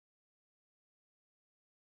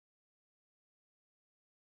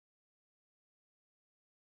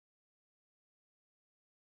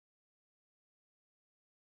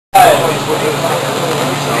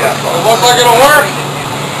It looks like it'll work.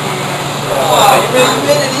 Wow, you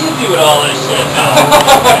made it easy with all this shit now.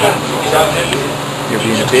 You're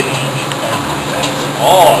being a bit.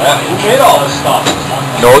 Oh, who made all this stuff?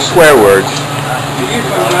 No swear words.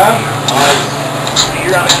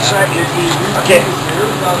 You're on that side. Okay.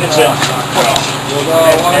 It's in.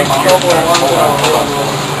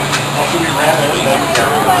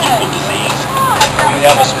 We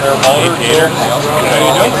have a spare motor, Peter.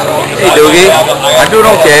 Hey, Doogie. I'm doing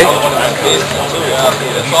okay.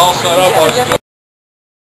 It's all set up.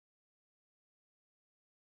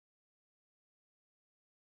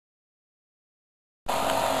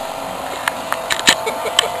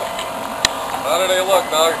 How do they look,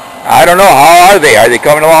 Doug? I don't know. How are they? Are they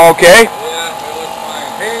coming along okay? Yeah, they look fine.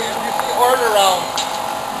 Hey, if you see order around,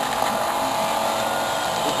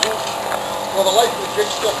 well, the light switch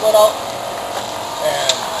still put out,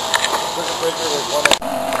 and circuit breaker was one.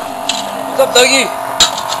 What's up, Dougie?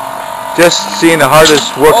 Just seeing the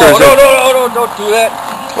hardest workers. Oh, no, don't do that.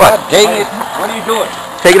 What? God dang it. What are you doing?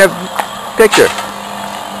 Taking a picture.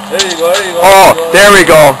 There you go, there you go. Oh, there we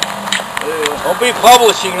go. Don't be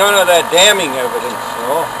publishing none of that damning evidence, you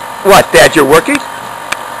know? What, that you're working?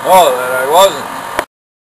 Oh, that I wasn't.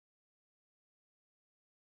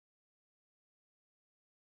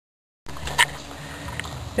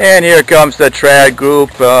 And here comes the trad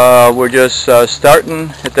group. We're just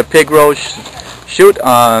starting at the pig roast shoot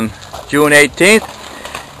on June 18th.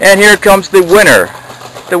 And here comes the winner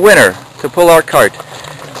to pull our cart.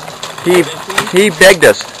 He begged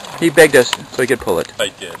us. He begged us so he could pull it. I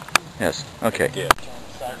did. Yes, okay. I did.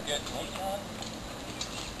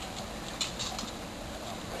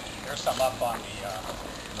 There's some up on the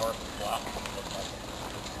north block.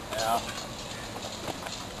 Yeah.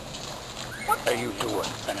 What are you doing?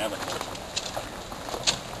 I haven't.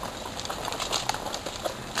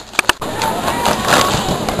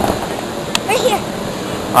 Right here.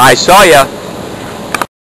 I saw ya.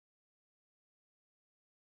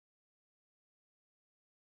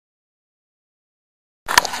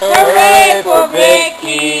 Hooray for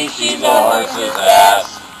Vicky, she's a horse's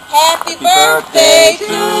ass. Happy birthday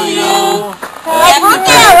to you. Happy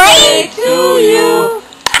birthday to you.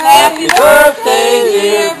 Happy birthday,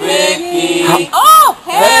 dear Vicky. Oh,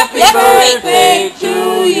 happy birthday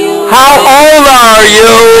to you. How old are you?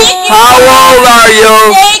 How old are you?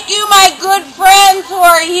 Thank you, my good friends who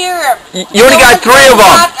are here. You only got 3 of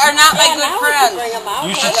them. Are not my good friends.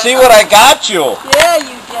 You should see what I got you. Yeah,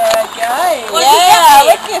 you did, guys. Yeah,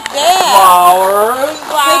 look at that. Flowers.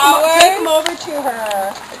 Take them over to her.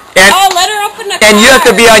 And, Let her open the and you have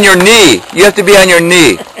to be on your knee. You have to be on your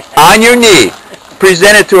knee. On your knee.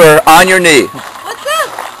 Present it to her on your knee. What's this?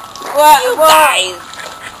 Well, guys.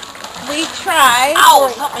 We tried.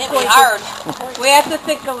 Ow, something hit me hard. We have to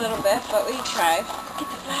think a little bit, but we tried. Get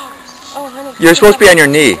the flowers. Oh, honey. You're supposed to be on your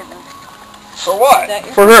knee. For what?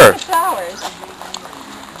 For her. Flowers.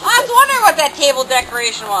 I was wondering what that table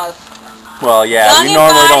decoration was. Well, yeah, Young we in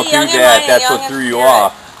normally body, don't do young in that. mind, That's young what in threw you spirit.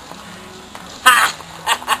 off.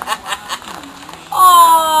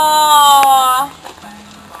 Aww.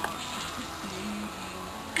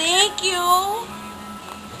 Thank you.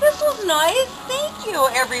 This was nice. Thank you,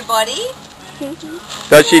 everybody.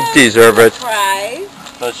 Does she deserve it? Surprise.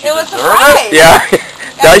 Does she It was a deserve surprise. it? Yeah.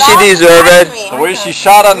 Does she deserve it? The way she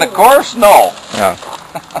shot on the course? No. Yeah.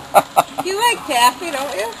 You like taffy,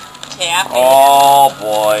 don't you? Taffy. Oh,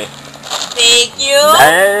 boy. Thank you.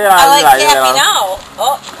 I like taffy now.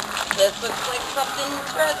 Oh, this looks like something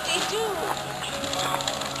interesting too.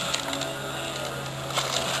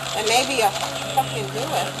 And maybe a fucking do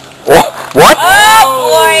it. What?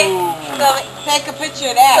 Oh boy! So take a picture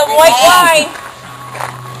of that. Some white wine.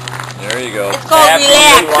 There you go. It's called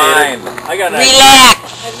relax. I got that. Relax.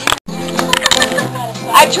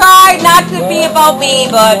 I tried not to be about me,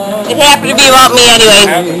 but it happened to be about me anyway.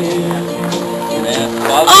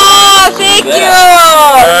 Oh, thank you!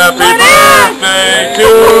 Happy birthday to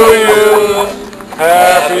you!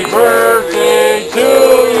 Happy birthday to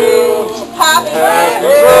you! Happy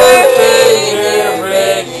birthday, dear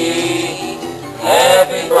Ricky!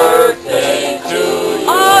 Happy birthday to you!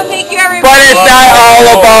 Oh, thank you, everybody! But it's not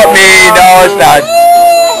all about me. No, it's not.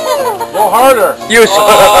 Go harder! You.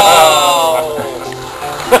 Oh.